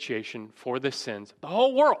propitiation for the sins of the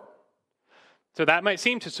whole world. So that might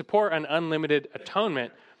seem to support an unlimited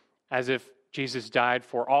atonement, as if Jesus died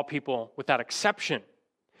for all people without exception.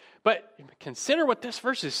 But consider what this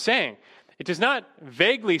verse is saying. It does not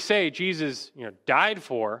vaguely say Jesus, died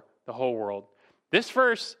for the whole world. This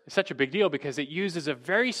verse is such a big deal because it uses a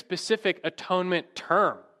very specific atonement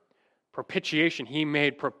term, propitiation. He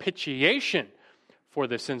made propitiation for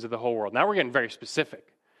the sins of the whole world. Now we're getting very specific.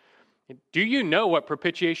 Do you know what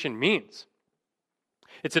propitiation means?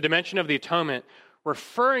 It's a dimension of the atonement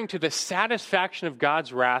referring to the satisfaction of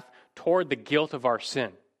God's wrath toward the guilt of our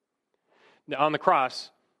sin. Now, on the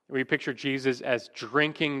cross, we picture Jesus as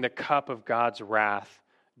drinking the cup of God's wrath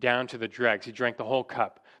down to the dregs. He drank the whole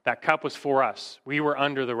cup. That cup was for us. We were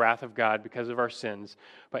under the wrath of God because of our sins.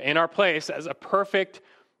 But in our place, as a perfect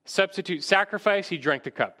substitute sacrifice, he drank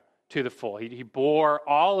the cup to the full. He bore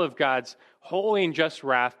all of God's holy and just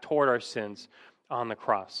wrath toward our sins on the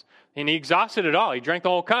cross. And he exhausted it all. He drank the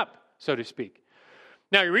whole cup, so to speak.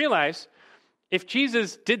 Now you realize, if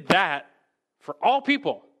Jesus did that for all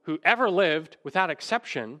people who ever lived without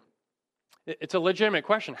exception, it's a legitimate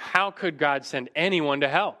question. How could God send anyone to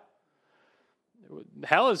hell?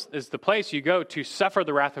 Hell is the place you go to suffer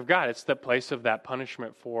the wrath of God. It's the place of that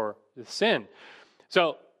punishment for the sin.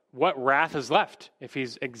 So what wrath is left? If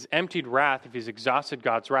he's emptied wrath, if he's exhausted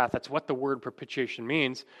God's wrath, that's what the word propitiation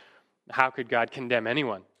means. How could God condemn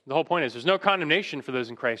anyone? The whole point is there's no condemnation for those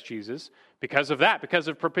in Christ Jesus because of that, because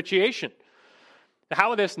of propitiation. How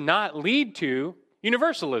will this not lead to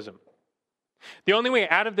universalism? The only way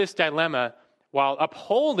out of this dilemma, while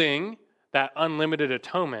upholding that unlimited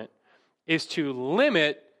atonement, is to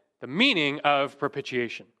limit the meaning of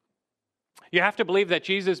propitiation. You have to believe that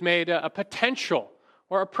Jesus made a potential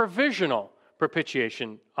or a provisional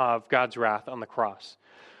propitiation of God's wrath on the cross.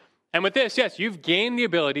 And with this, yes, you've gained the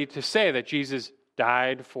ability to say that Jesus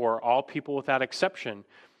died for all people without exception,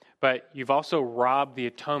 but you've also robbed the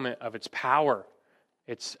atonement of its power,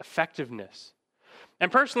 its effectiveness.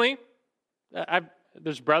 And personally,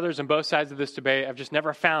 there's brothers on both sides of this debate. I've just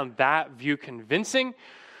never found that view convincing,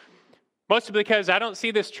 mostly because I don't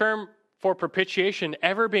see this term for propitiation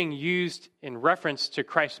ever being used in reference to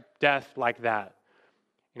Christ's death like that.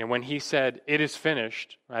 When he said, "It is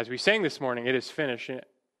finished," as we sang this morning, "It is finished,"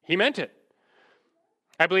 he meant it.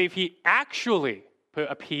 I believe he actually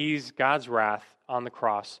appeased God's wrath on the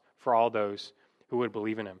cross for all those who would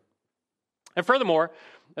believe in him. And furthermore,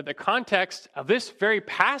 the context of this very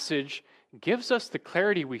passage gives us the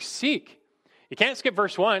clarity we seek. You can't skip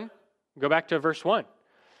verse 1. Go back to verse 1.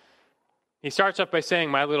 He starts off by saying,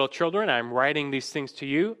 "My little children, I am writing these things to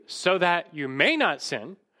you so that you may not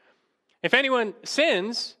sin. If anyone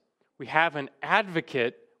sins, we have an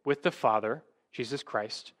advocate with the Father, Jesus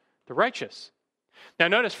Christ, the righteous." Now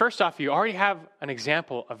notice, first off, you already have an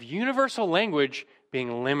example of universal language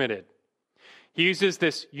being limited. He uses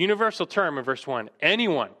this universal term in verse 1,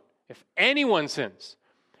 anyone, if anyone sins.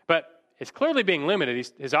 But it's clearly being limited.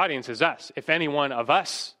 His audience is us. If any one of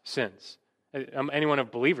us sins, any one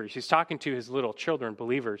of believers. He's talking to his little children,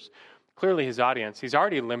 believers. Clearly his audience. He's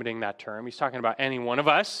already limiting that term. He's talking about any one of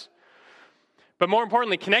us. But more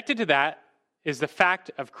importantly, connected to that is the fact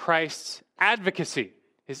of Christ's advocacy,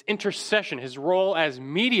 his intercession, his role as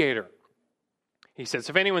mediator. He says,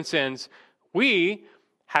 if anyone sins, we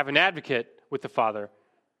have an advocate with the Father,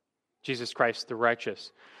 Jesus Christ the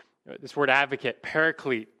righteous. This word advocate,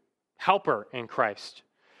 paraclete, helper in Christ.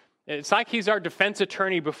 It's like he's our defense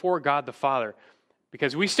attorney before God the Father,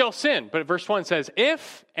 because we still sin. But verse 1 says,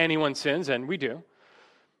 if anyone sins, and we do,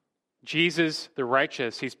 Jesus, the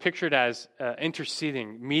righteous, he's pictured as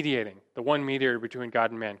interceding, mediating, the one mediator between God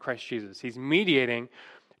and man, Christ Jesus. He's mediating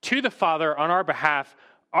to the Father on our behalf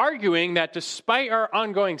arguing that despite our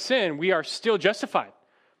ongoing sin, we are still justified.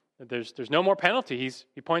 There's no more penalty.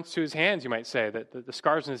 He points to his hands, you might say, that the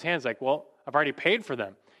scars in his hands, like, well, I've already paid for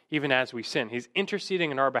them, even as we sin. He's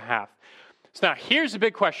interceding in our behalf. So now here's the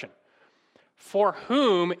big question. For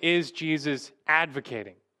whom is Jesus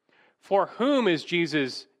advocating? For whom is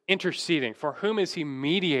Jesus interceding? For whom is he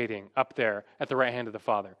mediating up there at the right hand of the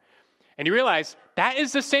Father? And you realize that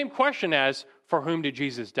is the same question as, for whom did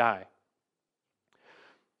Jesus die?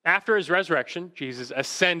 After his resurrection, Jesus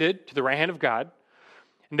ascended to the right hand of God.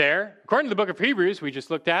 And there, according to the book of Hebrews we just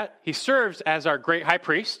looked at, he serves as our great high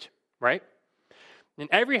priest, right? And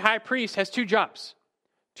every high priest has two jobs,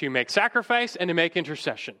 to make sacrifice and to make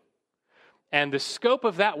intercession. And the scope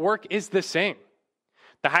of that work is the same.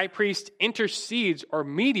 The high priest intercedes or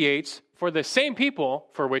mediates for the same people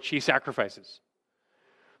for which he sacrifices.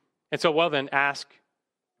 And so, well then, ask,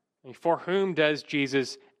 for whom does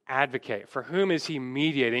Jesus advocate? For whom is he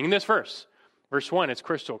mediating? In this verse 1, it's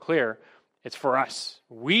crystal clear. It's for us.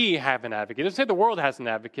 We have an advocate. It doesn't say the world has an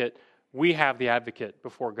advocate. We have the advocate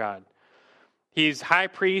before God. He's high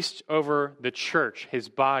priest over the church, his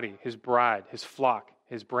body, his bride, his flock,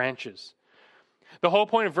 his branches. The whole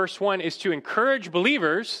point of verse 1 is to encourage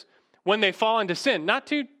believers when they fall into sin, not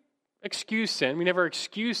to excuse sin. We never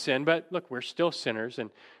excuse sin, but look, we're still sinners, and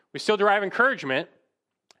we still derive encouragement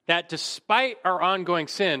that despite our ongoing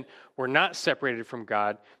sin, we're not separated from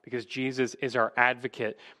God because Jesus is our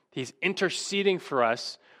advocate. He's interceding for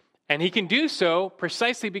us, and he can do so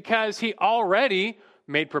precisely because he already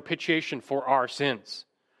made propitiation for our sins.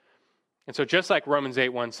 And so just like Romans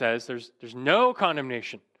 8:1 says, there's no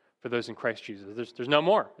condemnation for those in Christ Jesus. There's no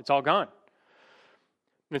more. It's all gone.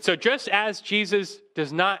 And so just as Jesus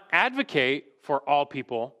does not advocate for all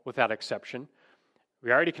people without exception,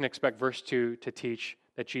 we already can expect verse 2 to teach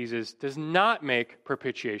that Jesus does not make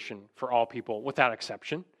propitiation for all people without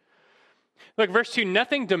exception. Look, verse 2,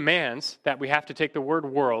 nothing demands that we have to take the word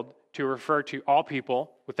world to refer to all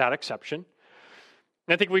people without exception.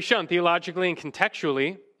 And I think we've shown theologically and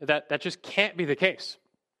contextually that just can't be the case.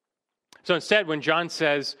 So instead, when John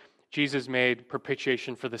says Jesus made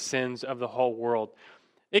propitiation for the sins of the whole world,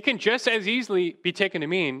 it can just as easily be taken to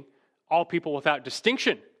mean all people without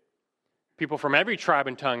distinction, people from every tribe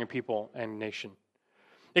and tongue and people and nation.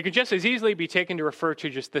 It could just as easily be taken to refer to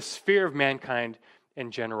just the sphere of mankind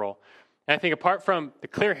in general. And I think apart from the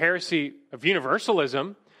clear heresy of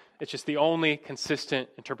universalism, it's just the only consistent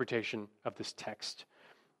interpretation of this text.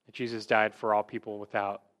 That Jesus died for all people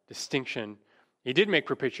without distinction. He did make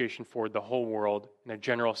propitiation for the whole world in a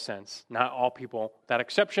general sense, not all people without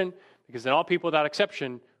exception, because then all people without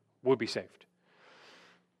exception would be saved.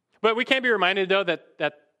 But we can be reminded, though,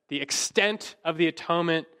 that the extent of the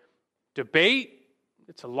atonement debate,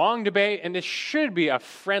 it's a long debate, and this should be a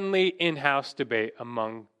friendly in-house debate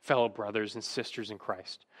among fellow brothers and sisters in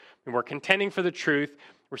Christ. And we're contending for the truth.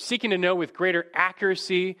 We're seeking to know with greater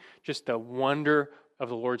accuracy just the wonder of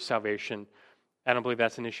the Lord's salvation. I don't believe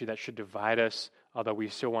that's an issue that should divide us, although we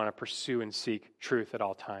still want to pursue and seek truth at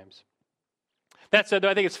all times. That said, though,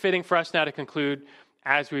 I think it's fitting for us now to conclude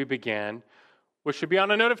as we began, which should be on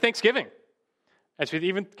a note of thanksgiving. As we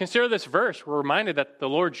even consider this verse, we're reminded that the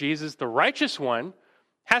Lord Jesus, the righteous one,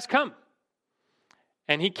 has come.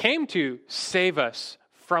 And he came to save us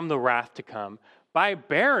from the wrath to come by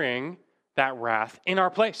bearing that wrath in our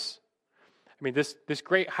place. I mean, this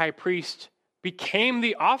great high priest became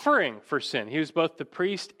the offering for sin. He was both the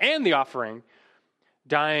priest and the offering,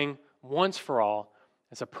 dying once for all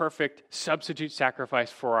as a perfect substitute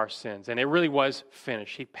sacrifice for our sins. And it really was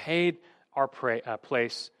finished. He paid our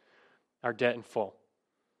place, our debt in full.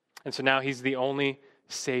 And so now he's the only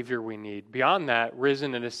Savior we need. Beyond that,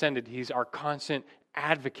 risen and ascended, he's our constant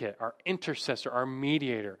advocate, our intercessor, our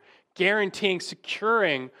mediator, guaranteeing,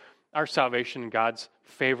 securing our salvation and God's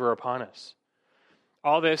favor upon us.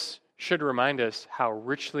 All this should remind us how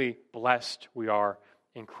richly blessed we are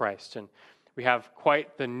in Christ. And we have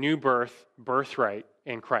quite the new birthright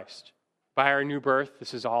in Christ. By our new birth,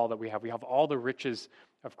 this is all that we have. We have all the riches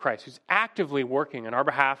of Christ, who's actively working on our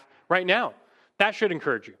behalf right now. That should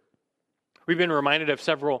encourage you. We've been reminded of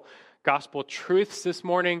several gospel truths this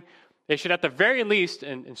morning. They should at the very least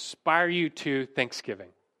inspire you to thanksgiving,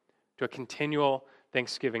 to a continual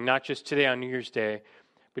thanksgiving, not just today on New Year's Day,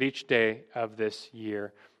 but each day of this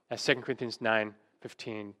year. As 2 Corinthians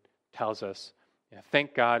 9:15 tells us,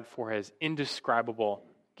 thank God for his indescribable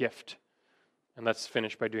gift. And let's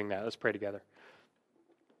finish by doing that. Let's pray together.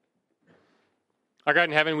 Our God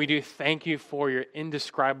in heaven, we do thank you for your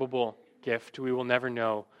indescribable gift. We will never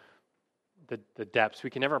know the depths. We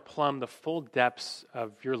can never plumb the full depths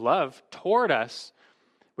of your love toward us,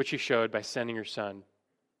 which you showed by sending your Son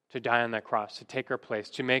to die on that cross, to take our place,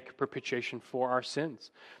 to make propitiation for our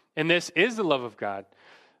sins. And this is the love of God.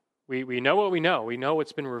 We know what we know. We know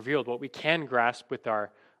what's been revealed, what we can grasp with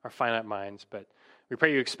our finite minds. But we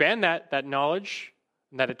pray you expand that knowledge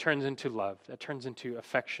and that it turns into love, that turns into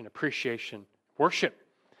affection, appreciation, worship,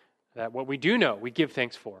 that what we do know, we give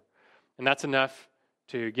thanks for. And that's enough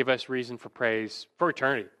to give us reason for praise for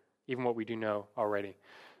eternity, even what we do know already.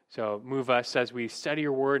 So move us as we study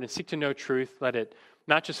your word and seek to know truth. Let it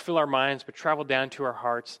not just fill our minds, but travel down to our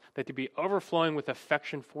hearts, that to be overflowing with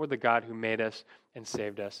affection for the God who made us and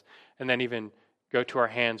saved us. And then even go to our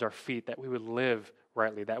hands, our feet, that we would live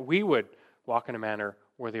rightly, that we would walk in a manner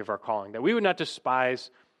worthy of our calling, that we would not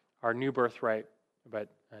despise our new birthright, but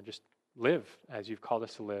just live as you've called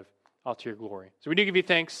us to live, all to your glory. So we do give you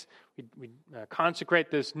thanks. We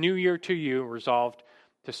consecrate this new year to you, resolved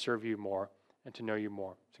to serve you more and to know you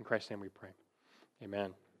more. It's in Christ's name we pray.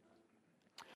 Amen.